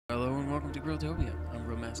welcome to Grilltopia. I'm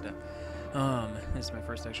Grillmastah. This is my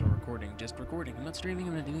first actual recording. Just recording. I'm not streaming,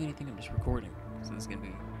 I'm not doing anything, I'm just recording. So this is gonna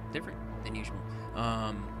be different than usual.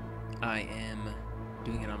 I am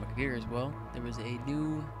doing it on my computer as well. There was a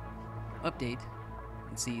new update. You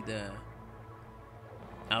can see the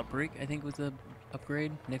OUTBREAK, I think, was the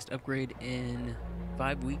upgrade. Next upgrade in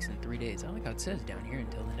 5 weeks and 3 days. I like how it says down here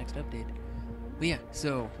until the next update. But yeah,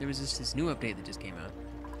 so there was just this new update that just came out,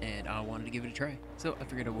 and I wanted to give it a try. So I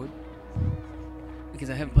figured I would, because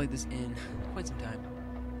I haven't played this in quite some time.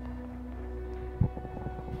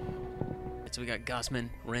 So we got Gossman,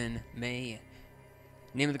 Ren, May.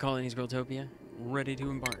 Name of the colony is Grilltopia. Ready to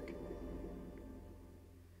embark.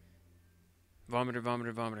 Vomiter,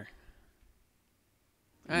 vomiter, vomiter.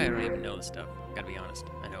 I don't even know this stuff. Gotta be honest.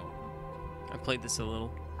 I know. I've played this a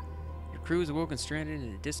little. Your crew is awoken stranded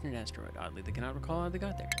in a distant asteroid. Oddly, they cannot recall how they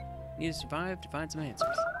got there. Need to survive to find some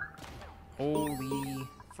answers. Holy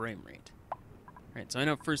frame rate. Alright, so I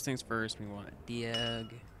know first things first, we want to dig.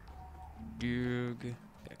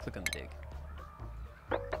 Gotta click on the dig.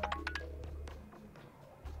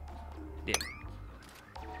 Dig.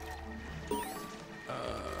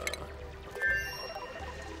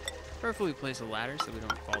 Preferably place a ladder so we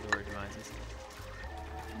don't fall to our demises.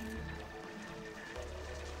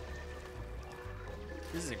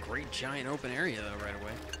 This is a great giant open area though right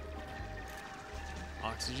away.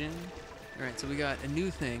 Oxygen. Alright, so we got a new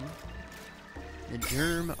thing. The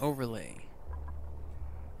germ overlay.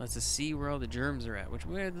 Let's just see where all the germs are at, which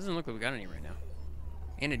it doesn't look like we got any right now.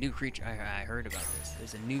 And a new creature. I heard about this.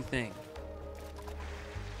 There's a new thing.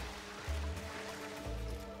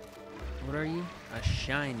 What are you? A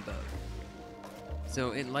shine bug.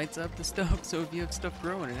 So it lights up the stuff, so if you have stuff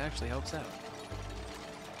growing, it actually helps out.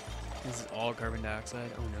 This is all carbon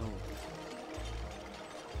dioxide. Oh no.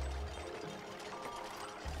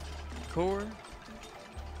 Core.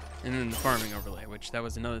 And then the farming overlay, which that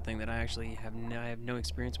was another thing that I actually have no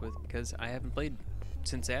experience with because I haven't played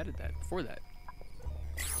since I added that, before that.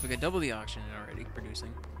 So we got double the oxygen already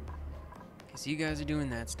producing. Okay, so you guys are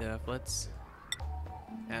doing that stuff. Let's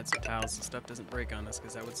add some tiles so stuff doesn't break on us,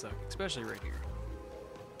 because that would suck, especially right here.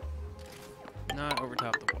 Not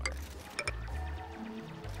overtop the water.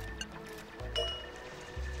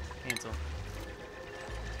 Cancel.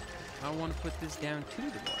 I want to put this down to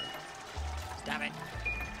the water. Stop it.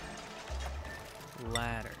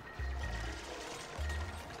 Ladder.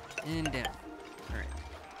 And down. Alright.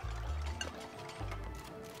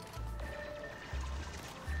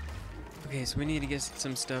 Okay, so we need to get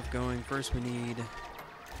some stuff going. First we need...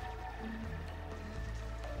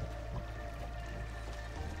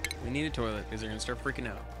 a toilet, because they're going to start freaking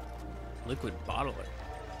out. Liquid bottler.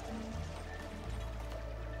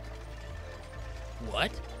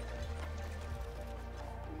 What?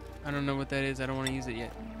 I don't know what that is. I don't want to use it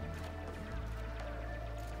yet.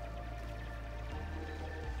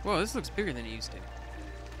 Whoa, this looks bigger than it used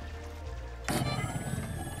to.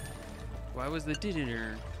 Why was the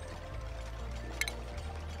didder?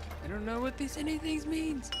 I don't know what these anything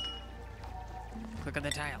means. Click on the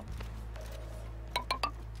tile.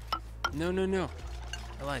 No, no, no.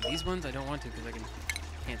 I lied. These ones I don't want to because I can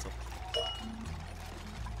cancel.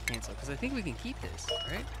 Cancel. Because I think we can keep this,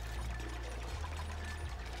 right?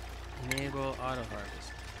 Enable auto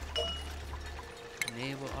harvest.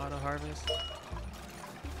 Enable auto harvest.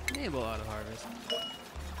 Enable auto harvest.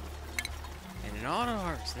 And an auto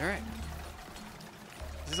harvest. Alright.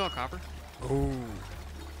 Is this all copper? Oh.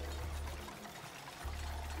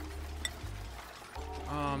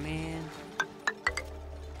 Oh, man.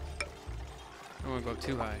 I don't want to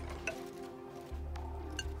go too high.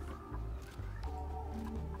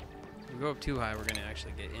 If we go up too high, we're going to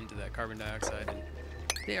actually get into that carbon dioxide, and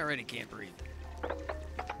they already can't breathe.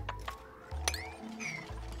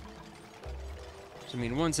 So, I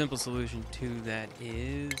mean, one simple solution to that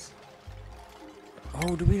is...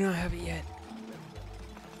 Oh, do we not have it yet?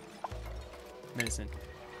 Medicine.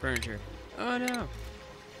 Furniture. Oh, no.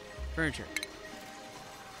 Furniture.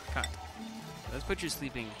 Cot. Let's put your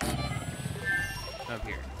sleeping... up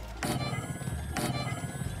here.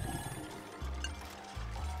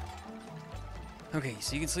 Okay,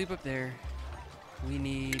 so you can sleep up there. We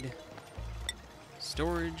need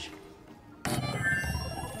storage.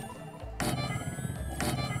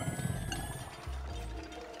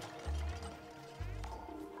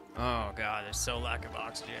 Oh god, there's so lack of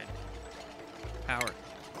oxygen. Power.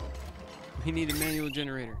 We need a manual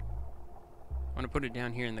generator. I want to put it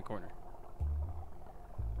down here in the corner.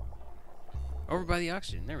 Over by the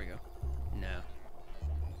oxygen. There we go. No.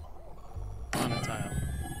 On the tile.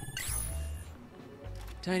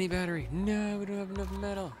 Tiny battery. No, we don't have enough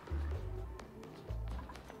metal.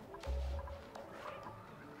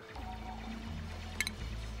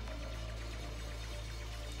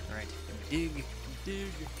 dig, dig.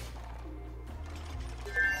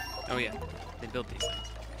 Oh yeah, they built these things.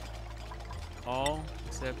 All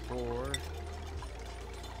except for...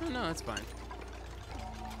 Oh no, that's fine.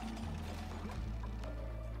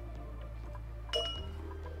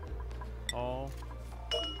 All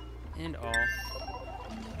and all.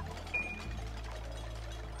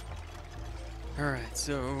 Alright,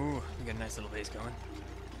 so we got a nice little base going.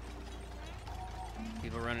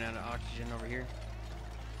 People running out of oxygen over here.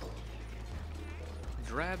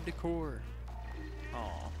 Drab decor.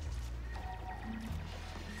 Aw.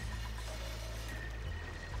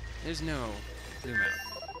 There's no zoom out.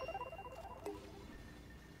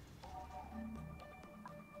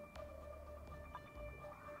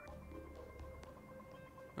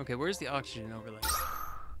 Okay, where's the oxygen overlay?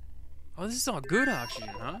 Oh, this is all good oxygen,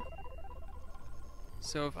 huh?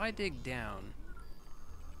 So if I dig down...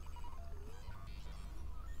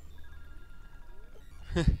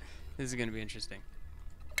 This is going to be interesting.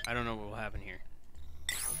 I don't know what will happen here.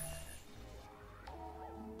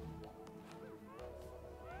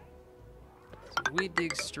 So we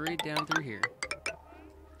dig straight down through here.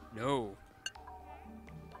 No.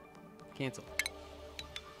 Cancel.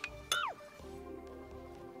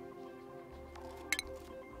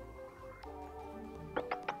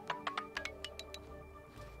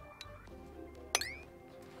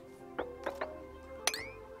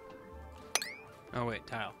 Oh wait,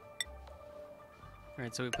 tile.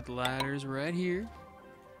 Alright, so we put the ladders right here.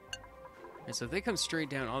 And so if they come straight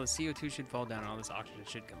down, all the CO2 should fall down and all this oxygen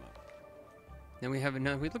should come up. Then we have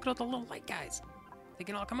another... We look at all the little light guys. They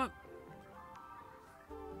can all come up.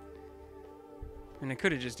 And I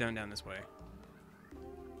could have just done down this way.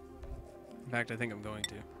 In fact, I think I'm going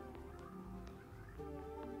to.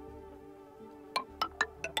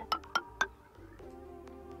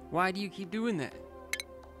 Why do you keep doing that?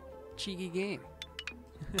 Cheeky game.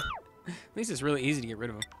 At least it's really easy to get rid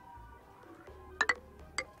of them.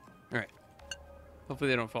 Alright. Hopefully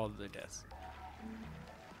they don't fall to their deaths.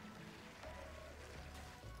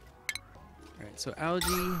 Alright, so algae...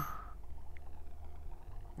 I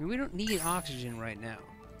mean, we don't need oxygen right now.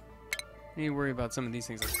 We need to worry about some of these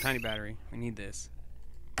things, like a tiny battery. We need this.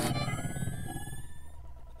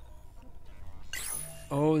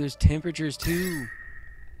 Oh, there's temperatures too.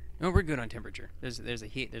 No, we're good on temperature. There's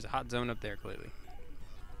a hot zone up there, clearly.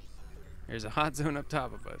 There's a hot zone up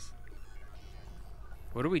top of us.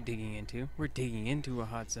 What are we digging into? We're digging into a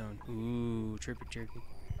hot zone. Ooh, trippy jerky.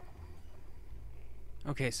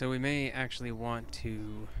 Okay, so we may actually want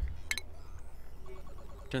to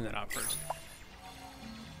turn that off first.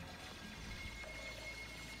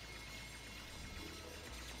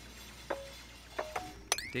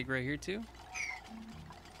 Dig right here too.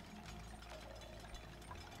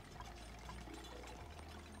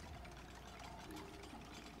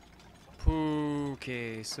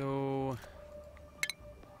 Okay, so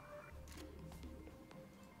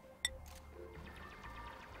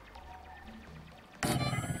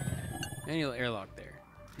manual airlock there.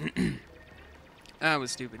 That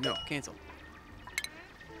was stupid. No, cancel.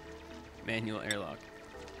 Manual airlock.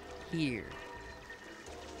 Here.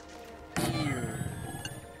 Here.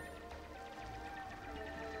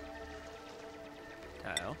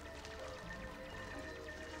 Tile.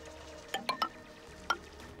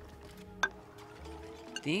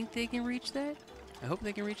 Think they can reach that? I hope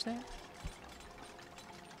they can reach that.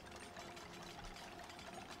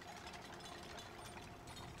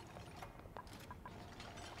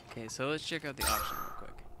 Okay, so let's check out the option real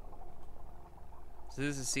quick. So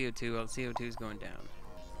this is CO2. Well, CO2 is going down.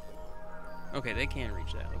 Okay, they can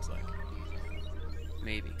reach that, looks like.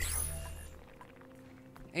 Maybe.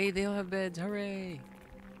 Hey, they all have beds. Hooray!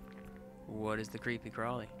 What is the creepy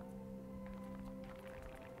crawly?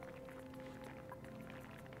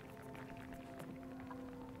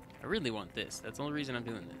 I really want this. That's the only reason I'm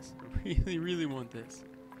doing this. I really, really want this.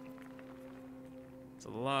 It's a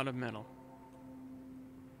lot of metal.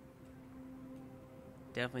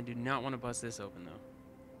 Definitely do not want to bust this open, though.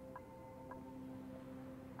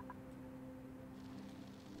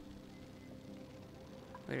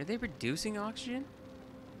 Wait, are they reducing oxygen?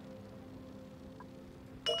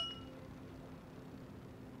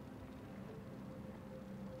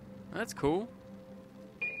 That's cool.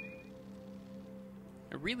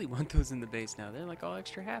 I really want those in the base now. They're like all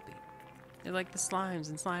extra happy. They're like the slimes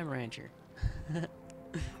in Slime Rancher. The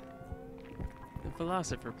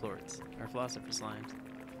philosopher plorts. Or philosopher slimes.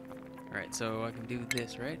 Alright, so I can do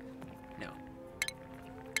this, right? No.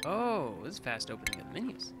 Oh, this is fast opening of the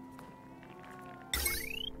menus.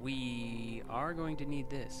 We are going to need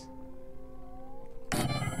this.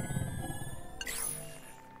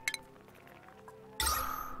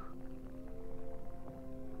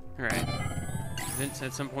 Alright.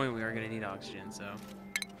 At some point we are going to need oxygen, so...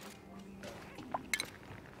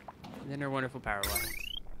 And then our wonderful power lines.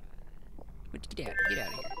 Get out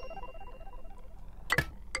of here.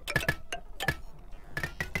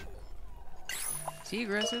 Is he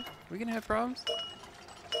aggressive? We gonna have problems?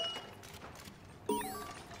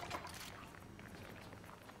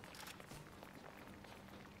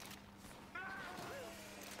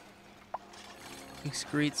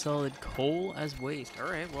 Excrete solid coal as waste.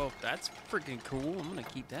 Alright, well, that's freaking cool. I'm gonna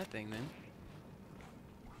keep that thing then.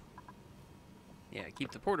 Yeah,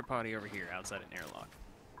 keep the porta potty over here outside an airlock.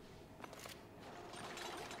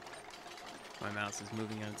 My mouse is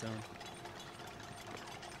moving on its own.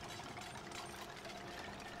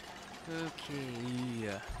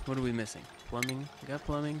 Okay, what are we missing? Plumbing? We got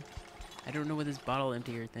plumbing. I don't know what this bottle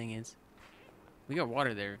emptier thing is. We got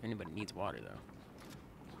water there if anybody needs water, though.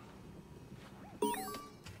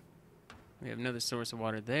 We have another source of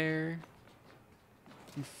water there.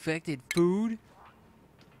 Infected food?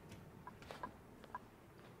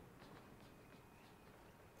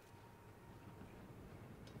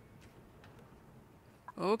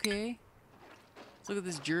 Okay. Let's look at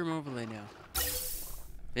this germ overlay now.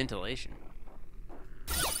 Ventilation.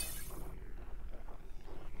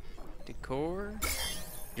 Decor.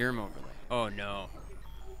 Germ overlay. Oh no.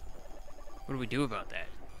 What do we do about that?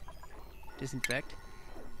 Disinfect?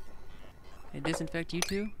 Can I disinfect you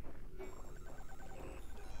too?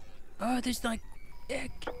 Oh, there's like...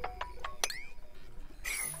 Ick.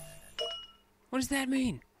 What does that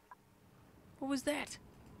mean? What was that?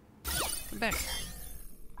 Come back.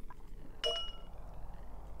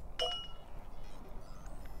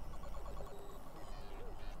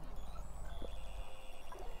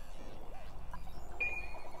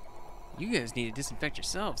 You guys need to disinfect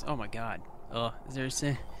yourselves. Oh my god. Oh, is there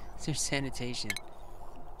sanitation?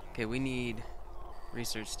 Okay, we need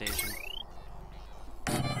research station.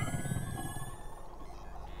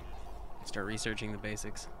 Start researching the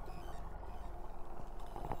basics.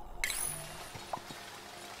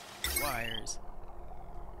 Wires.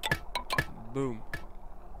 Boom.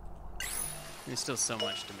 There's still so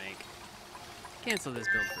much to make. Cancel this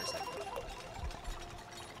build for a second.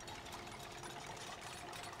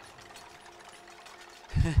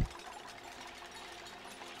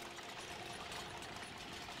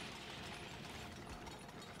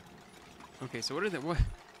 Okay, so what are the... What,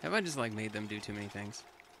 have I just, like, made them do too many things?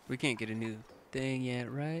 We can't get a new thing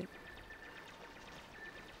yet, right?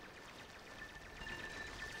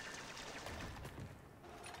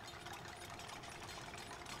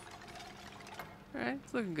 Alright,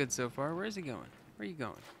 it's looking good so far. Where's he going? Where are you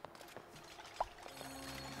going?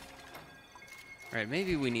 Alright,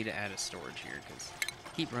 maybe we need to add a storage here, because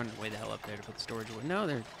keep running way the hell up there to put the storage away. No,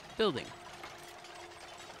 they're building.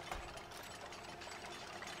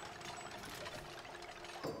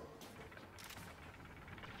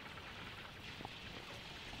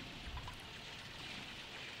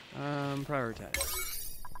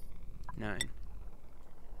 Prioritize. 9.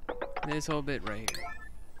 This whole bit right here.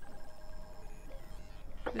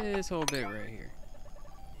 This whole bit right here.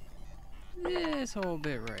 This whole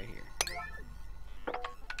bit right here.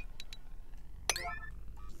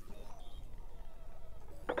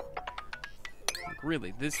 Like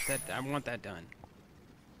really, I want that done.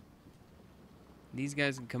 These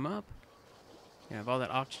guys can come up. You have all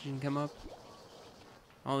that oxygen come up.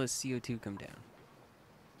 All this CO2 come down.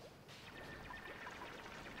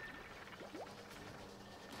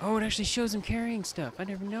 Oh, it actually shows him carrying stuff. I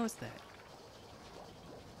never noticed that.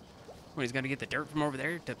 What, he's got to get the dirt from over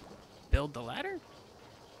there to build the ladder?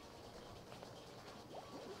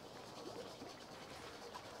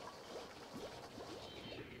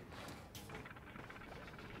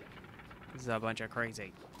 This is a bunch of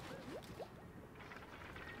crazy.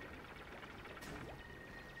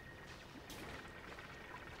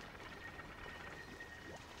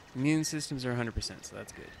 Immune systems are 100%, so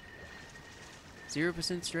that's good.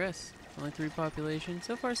 0% stress, only 3 population.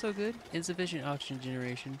 So far, so good. Insufficient oxygen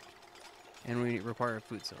generation. And we require a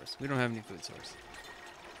food source. We don't have any food source.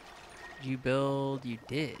 Did you build? You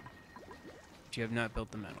did. But you have not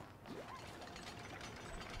built the metal.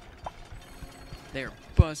 They're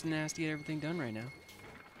bust nasty at everything done right now.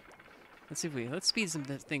 Let's see if let's speed some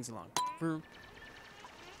things along.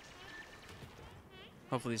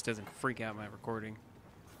 Hopefully this doesn't freak out my recording.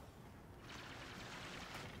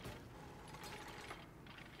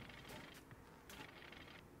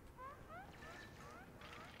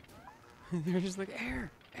 They're just like, air,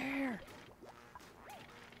 air.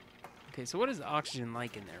 Okay, so what is the oxygen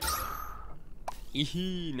like in there?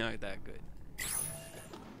 Eehee, not that good.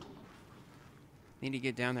 Need to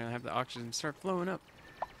get down there and have the oxygen start flowing up.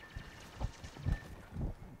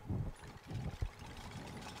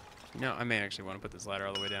 No, I may actually want to put this ladder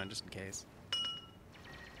all the way down just in case.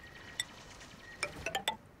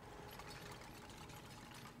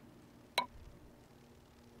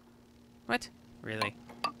 What? Really?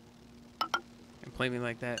 And play me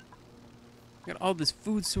like that? Got all this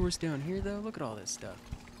food source down here, though. Look at all this stuff.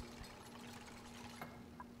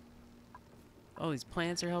 All these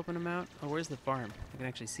plants are helping them out. Oh, where's the farm? I can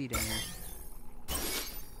actually see down here.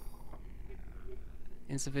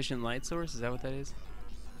 Insufficient light source? Is that what that is?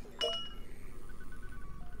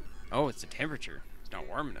 Oh, it's the temperature. It's not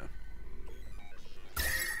warm enough.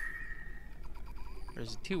 Or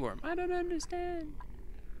is it too warm? I don't understand.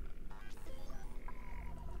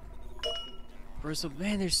 Bristle,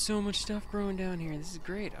 man, there's so much stuff growing down here. This is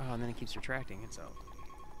great. Oh, and then it keeps retracting itself.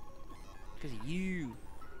 Because of you.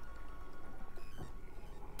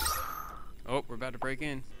 Oh, we're about to break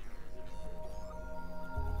in.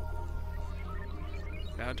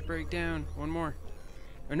 About to break down. One more.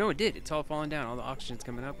 Or no, it did. It's all falling down. All the oxygen's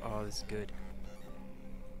coming up. Oh, this is good.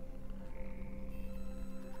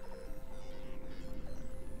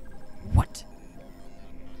 What?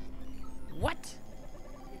 What?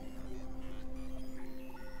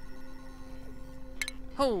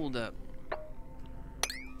 Hold up. I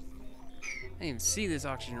didn't even see this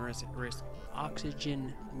oxygen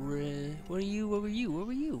oxygen. What are you? What were you? What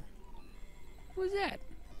were you? What was that?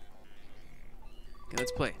 Okay,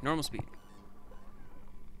 let's play. Normal speed.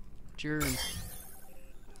 Germs.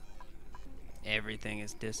 Everything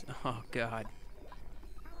is oh, God.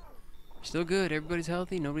 Still good. Everybody's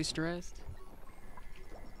healthy. Nobody's stressed.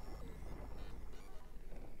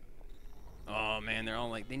 Oh, man. They're all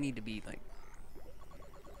like, they need to be like,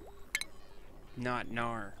 not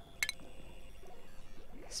gnar.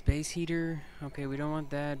 Space heater. Okay, we don't want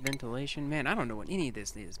that. Ventilation. Man, I don't know what any of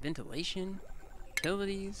this is. Ventilation.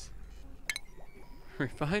 Utilities.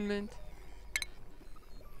 Refinement.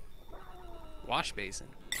 Wash basin.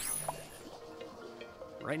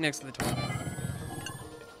 Right next to the toilet.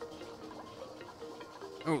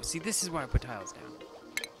 Oh, see, this is why I put tiles down.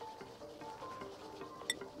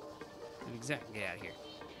 Exactly. Get out of here.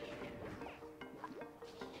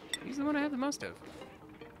 He's the one I have the most of.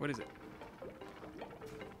 What is it?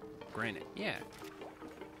 Granite. Yeah.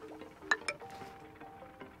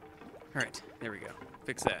 Alright, there we go.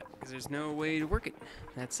 Fix that. Because there's no way to work it.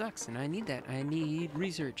 That sucks, and I need that. I need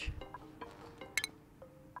research.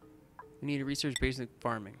 We need to research basic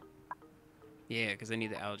farming. Yeah, because I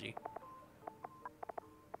need the algae.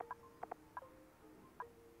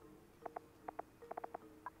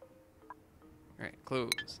 Alright,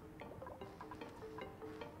 close.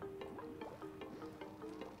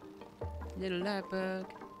 Little light bug.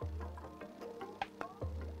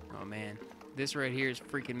 Oh man, this right here is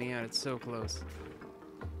freaking me out. It's so close.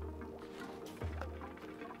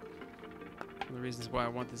 One of the reasons why I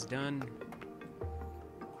want this done.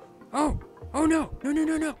 Oh! Oh no! No, no,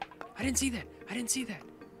 no, no! I didn't see that! I didn't see that!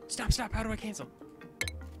 Stop, stop! How do I cancel?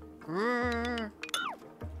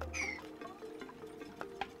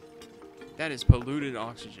 That is polluted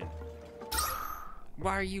oxygen.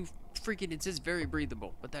 Why are you freaking... It says very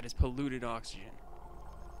breathable, but that is polluted oxygen.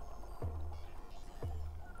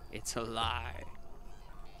 It's a lie.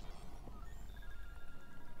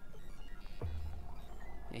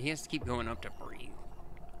 Yeah, he has to keep going up to breathe.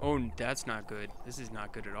 Oh, that's not good. This is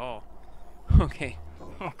not good at all. Okay.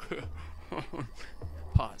 Okay.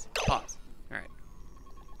 Pause. Pause. Alright.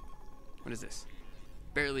 What is this?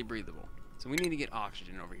 Barely breathable. So we need to get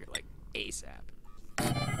oxygen over here, like, ASAP.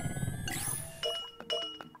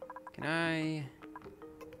 Can I...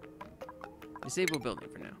 disable building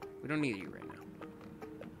for now. We don't need you right now.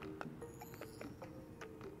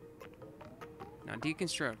 Now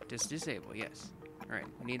deconstruct. Just disable, yes. Alright,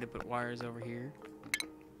 we need to put wires over here.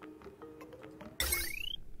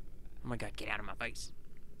 Oh my god, get out of my face.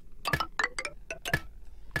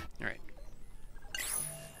 Alright.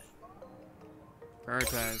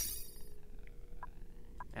 Prioritize.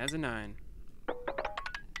 As a 9.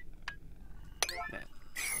 That.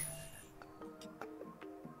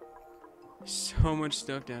 So much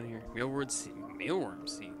stuff down here. Mealwood seed. Mealworm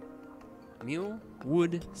seed.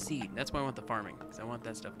 Mealwood seed. That's why I want the farming, because I want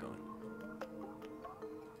that stuff going.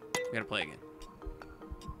 We gotta play again.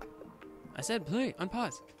 I said play.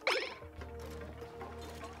 Unpause.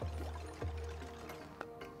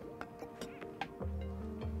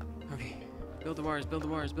 Okay. Build the wires, build the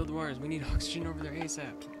wires, build the wires. We need oxygen over there ASAP.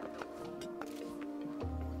 I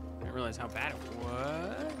didn't realize how bad it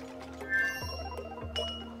was.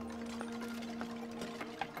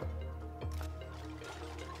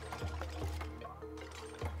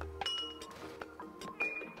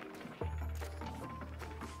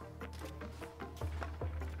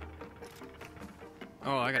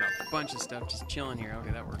 Oh, I got a bunch of stuff just chilling here.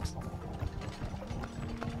 Okay, that works.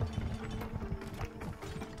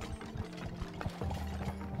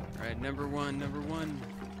 Alright, number one.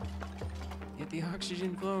 Get the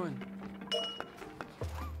oxygen flowing.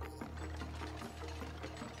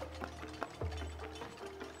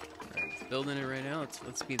 Alright, it's building it right now.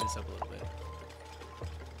 Let's speed this up a little bit.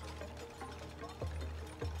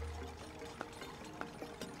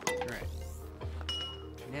 Alright.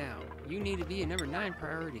 Now, you need to be a number 9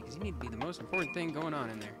 priority, because you need to be the most important thing going on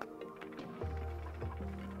in there.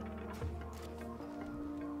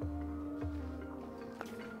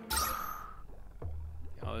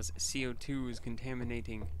 All this CO2 is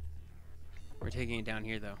contaminating. We're taking it down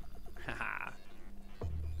here, though. Haha.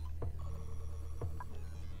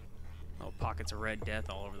 Oh, pockets of red death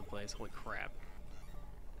all over the place. Holy crap.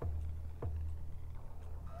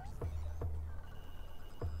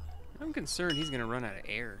 I'm concerned he's gonna run out of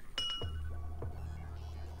air.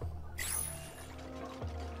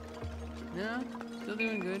 No, still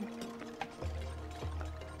doing good.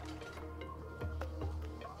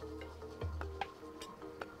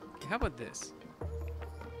 Okay, how about this?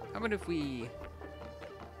 How about if we...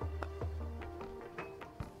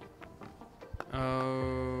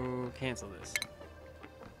 Oh, cancel this.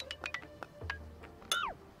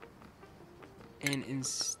 And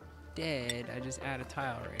instead, I just add a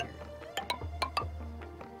tile right here.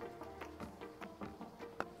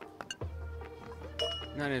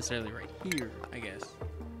 Not necessarily right here, I guess.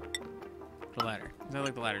 The ladder. It's not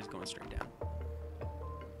like the ladder's going straight down.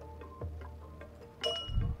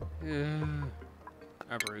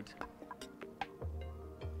 Uproot.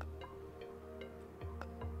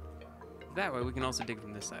 That way we can also dig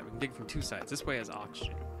from this side. We can dig from 2 sides. This way has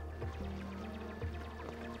oxygen.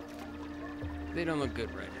 They don't look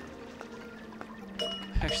good right now.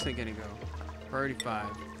 Actually gonna go. Priority 5.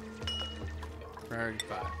 Priority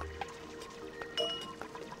 5.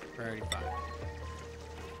 Priority 5.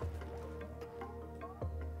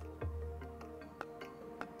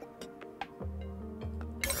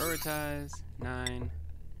 Prioritize 9.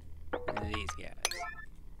 And these guys.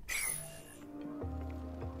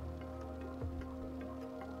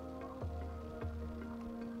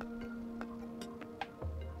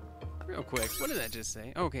 Real quick, what did that just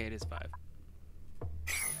say? Okay, it is 5.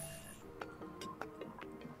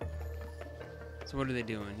 So what are they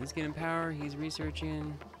doing? He's getting power, he's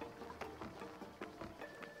researching.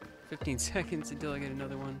 15 seconds until I get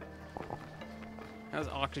another one. How's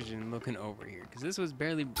oxygen looking over here? Because this was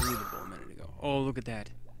barely breathable a minute ago. Oh, look at that.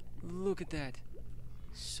 Look at that.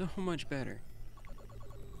 So much better.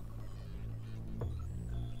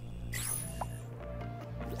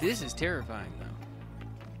 This is terrifying, though.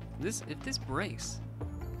 If this breaks...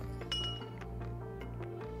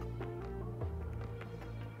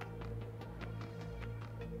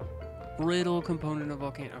 Brittle component of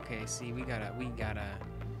volcano. Okay, see, we gotta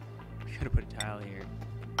put a tile here.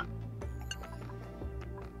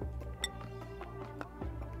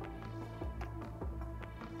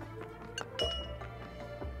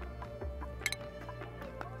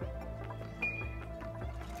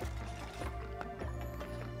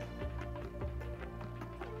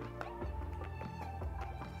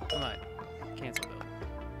 Come on, cancel build.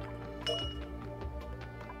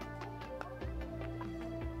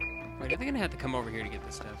 Wait, are they gonna have to come over here to get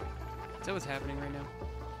this stuff? Is that what's happening right now?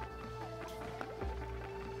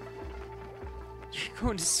 You're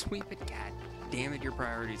going to sweep it? God damn it, your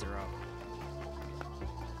priorities are off.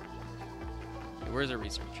 Okay, where's our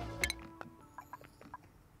research?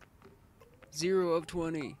 0 of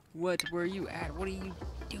 20. What? Where are you at? What are you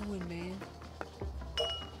doing, man?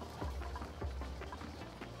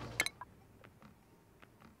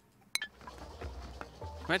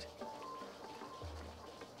 What?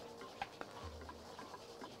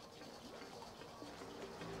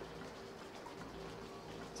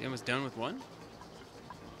 Is he almost done with one?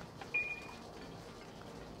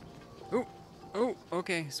 Oh, oh,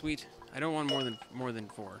 okay, sweet. I don't want more than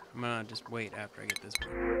 4. I'm gonna just wait after I get this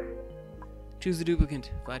one. Choose the duplicant.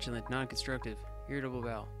 Flatulent, non-constructive, irritable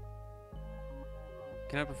bowel.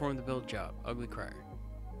 Cannot perform the build job. Ugly crier.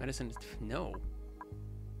 Medicine is no.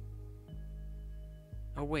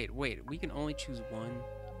 Oh wait, we can only choose one.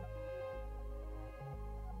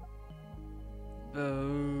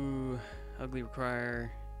 Oh, ugly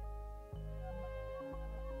crier.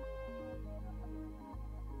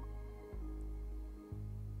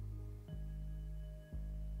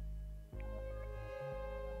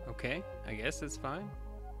 Okay, I guess that's fine.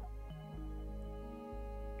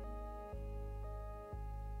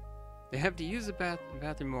 They have to use the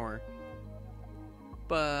bathroom more,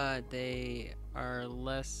 but they are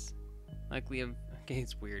less likely of Okay,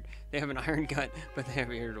 it's weird. They have an iron gut, but they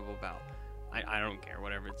have irritable bowel. I don't care.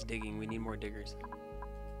 Whatever. It's digging. We need more diggers.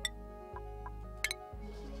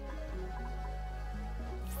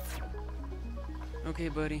 Okay,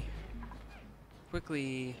 buddy.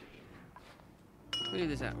 Quickly. Clear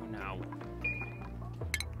this out. Oh, no.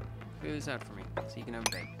 Clear this out for me, so you can have a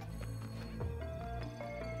bed.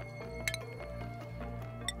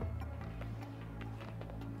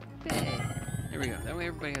 Bed. There we go. That way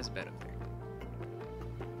everybody has a bed up there.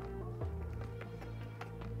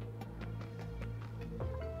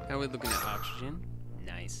 How are we looking at oxygen?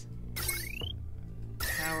 Nice.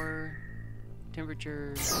 Power.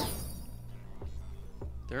 Temperature.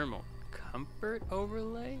 Thermal. Comfort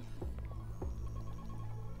overlay?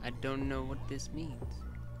 I don't know what this means.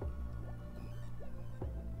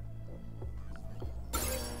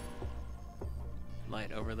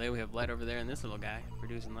 Light overlay. We have light over there and this little guy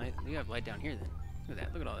producing light. We have light down here then. Look at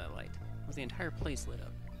that. Look at all that light. Was the entire place lit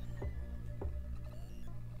up?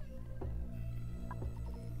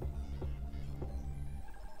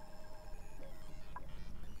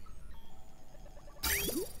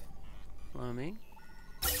 Plumbing.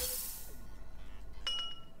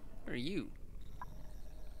 What are you?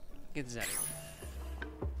 Get this out of here.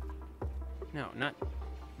 No, not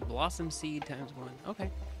blossom seed times 1. Okay.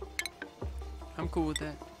 I'm cool with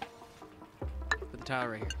that. Put the tile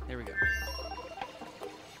right here. There we go.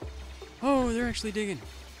 Oh, they're actually digging.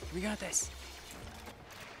 We got this.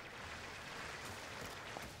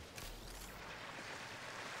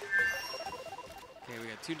 Okay, we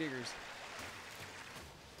got 2 diggers.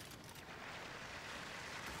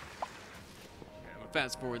 Okay, I'm gonna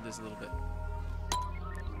fast forward this a little bit.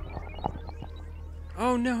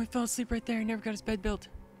 Oh no, he fell asleep right there. He never got his bed built.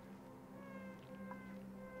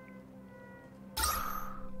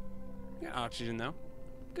 Got oxygen though.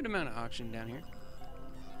 Good amount of oxygen down here.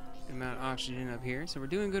 Good amount of oxygen up here. So we're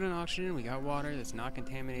doing good on oxygen. We got water that's not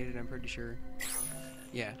contaminated, I'm pretty sure.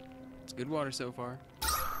 Yeah, it's good water so far.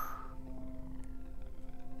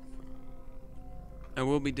 I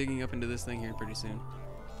will be digging up into this thing here pretty soon.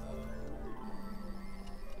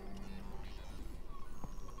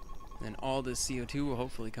 Then all this CO2 will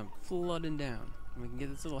hopefully come flooding down. And we can get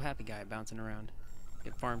this little happy guy bouncing around.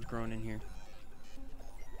 Get farms growing in here.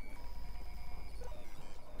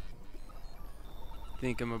 I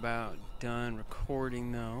think I'm about done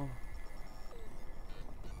recording though.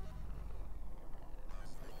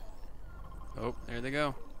 Oh, there they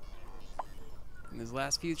go. And these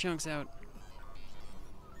last few chunks out.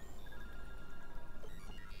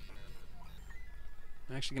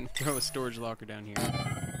 I'm actually going to throw a storage locker down here.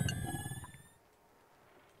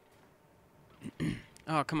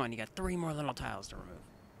 Oh, come on, you got 3 more little tiles to remove.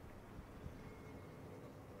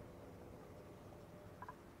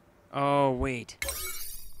 Oh, wait.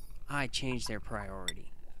 I changed their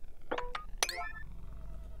priority.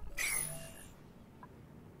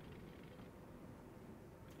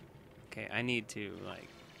 Okay, I need to, like,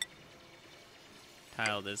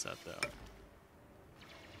 tile this up, though.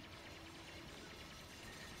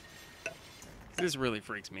 This really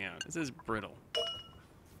freaks me out. This is brittle.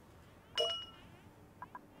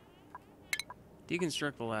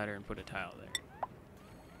 Deconstruct the ladder and put a tile there.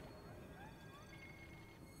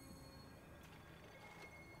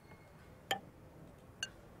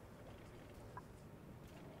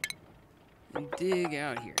 And dig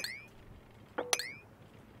out here.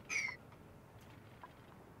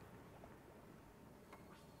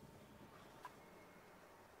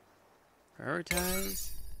 Prioritize.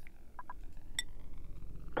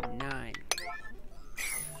 9.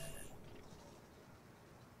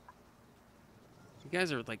 You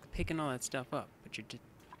guys are like picking all that stuff up, but you're just...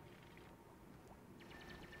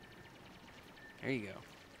 There you go.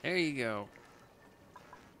 There you go.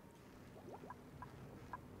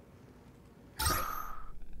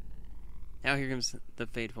 Now here comes the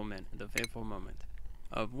fateful moment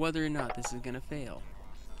of whether or not this is gonna fail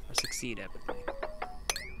or succeed epically.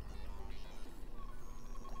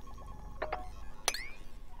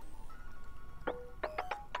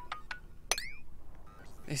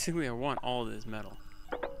 Basically, I want all of this metal.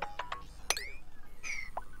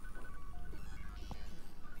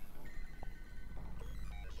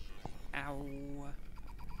 Ow.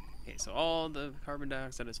 Okay, so all the carbon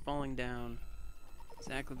dioxide is falling down.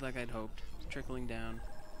 Exactly like I'd hoped. It's trickling down.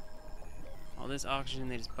 All this oxygen,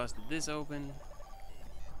 they just busted this open.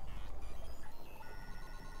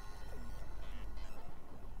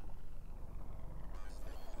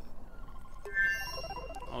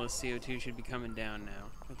 All this CO2 should be coming down now.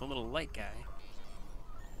 With the little light guy.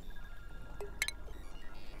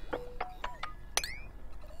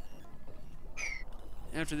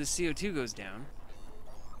 After the CO2 goes down,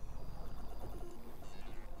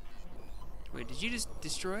 Wait, did you just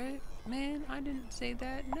destroy it? Man, I didn't say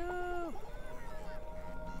that. No.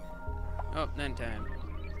 Oh, night time.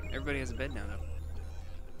 Everybody has a bed now, though.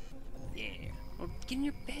 Yeah. Well, get in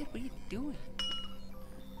your bed. What are you doing?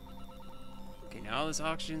 Okay, now all this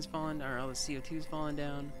oxygen's falling, or all this CO2's falling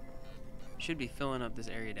down. Should be filling up this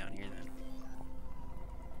area down here then.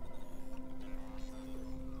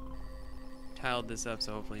 Tiled this up,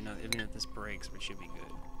 so hopefully not, even if this breaks, we should be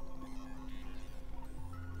good.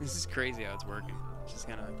 This is crazy how it's working. It's just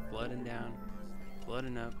kind of like flooding down,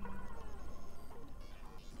 flooding up.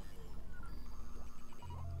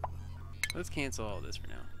 Let's cancel all this for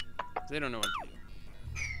now, because they don't know what to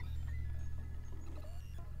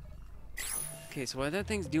do. Okay, so while that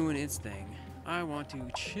thing's doing its thing, I want to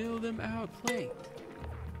chill them out plate.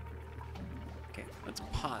 Okay, let's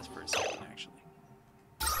pause for a second, actually.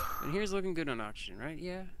 And here's looking good on oxygen, right?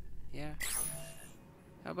 Yeah, yeah.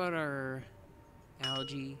 How about our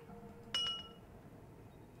algae?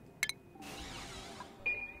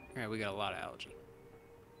 Alright, we got a lot of algae.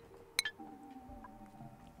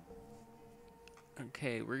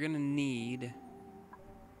 Okay, we're gonna need...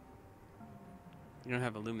 You don't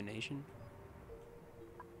have illumination?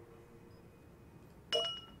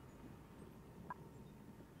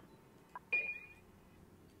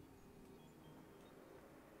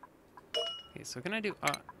 Okay, so can I do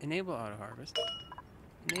enable auto harvest?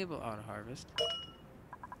 Enable auto harvest.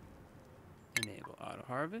 Enable auto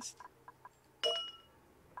harvest.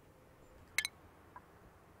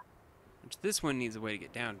 Which this one needs a way to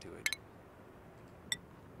get down to it.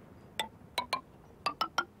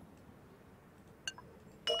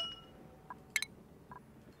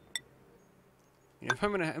 You know, if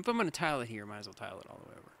I'm gonna tile it here, might as well tile it all the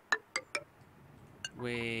way over.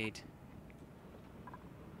 Wait.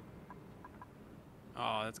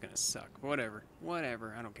 Oh, that's gonna suck. Whatever.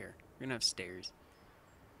 Whatever. I don't care. We're gonna have stairs.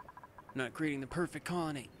 I'm not creating the perfect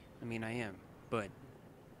colony. I mean, I am, but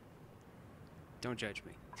don't judge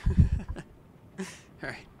me.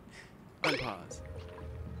 Alright. Unpause.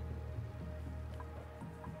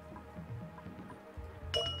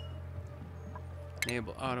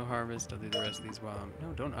 Enable auto harvest. I'll do the rest of these while I'm...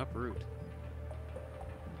 No, don't uproot.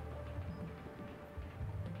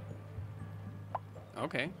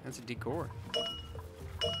 Okay, that's a decor.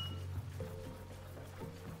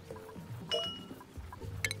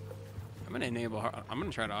 I'm gonna enable... I'm gonna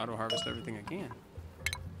try to auto harvest everything I can.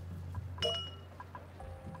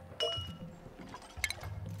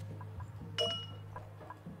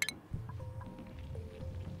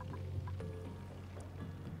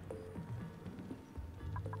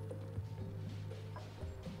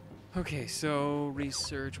 Okay, so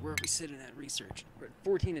research. Where are we sitting at research? We're at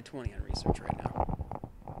 14 to 20 on research right now.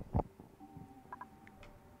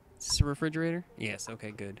 Is this a refrigerator? Yes,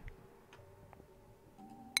 okay, good.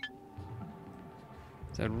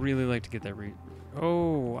 So I'd really like to get that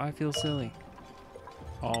Oh, I feel silly.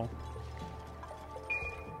 All.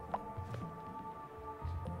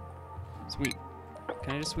 Sweep.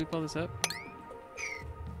 Can I just sweep all this up?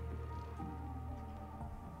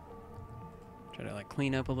 Try to like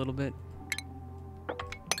clean up a little bit.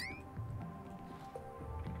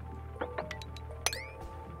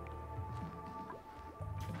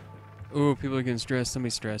 Ooh, people are getting stressed.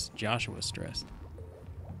 Somebody's stressed. Joshua's stressed.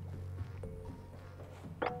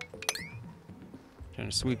 Trying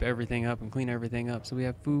to sweep everything up and clean everything up so we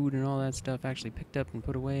have food and all that stuff actually picked up and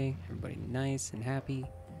put away. Everybody nice and happy.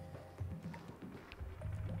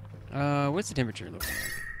 What's the temperature looking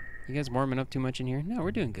like? You guys warming up too much in here? No,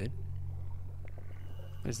 we're doing good.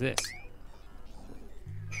 What is this?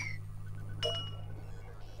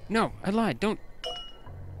 No, I lied. Don't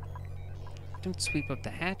sweep up the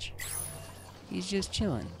hatch. He's just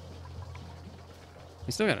chilling.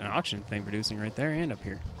 We still got an oxygen thing producing right there and up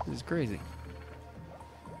here. This is crazy.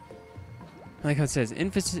 I like how it says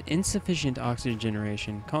insufficient oxygen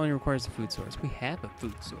generation. Colony requires a food source. We have a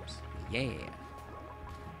food source. Yeah.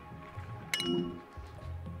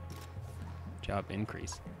 Job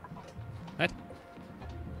increase. What?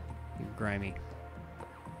 You grimy.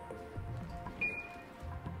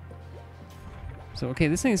 So, okay,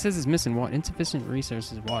 this thing says it's missing water. Insufficient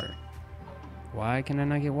resources, water. Why can I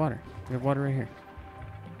not get water? We have water right here.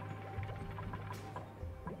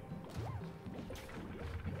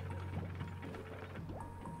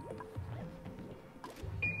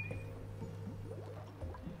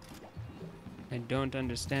 I don't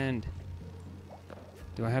understand.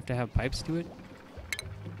 Do I have to have pipes to it?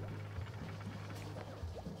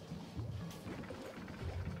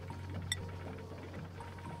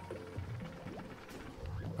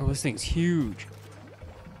 Oh, this thing's huge.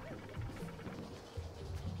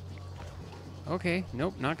 Okay,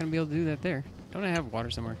 nope, not gonna be able to do that there. Don't I have water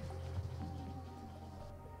somewhere?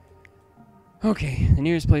 Okay, the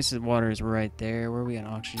nearest place of water is right there. Where are we at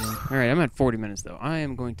oxygen? Alright, I'm at 40 minutes though. I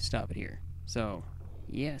am going to stop it here. So,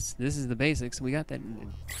 yes, this is the basics. We got that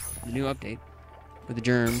the new update with the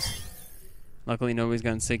germs. Luckily nobody's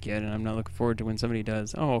gotten sick yet, and I'm not looking forward to when somebody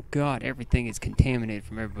does. Oh god, everything is contaminated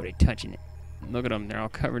from everybody touching it. Look at them, they're all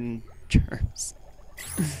covered in germs.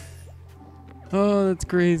 Oh, that's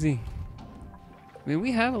crazy. I mean,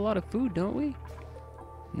 we have a lot of food, don't we?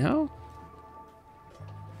 No?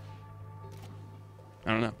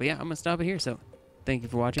 I don't know. But yeah, I'm going to stop it here. So thank you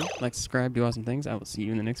for watching. Like, subscribe, do awesome things. I will see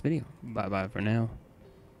you in the next video. Bye-bye for now.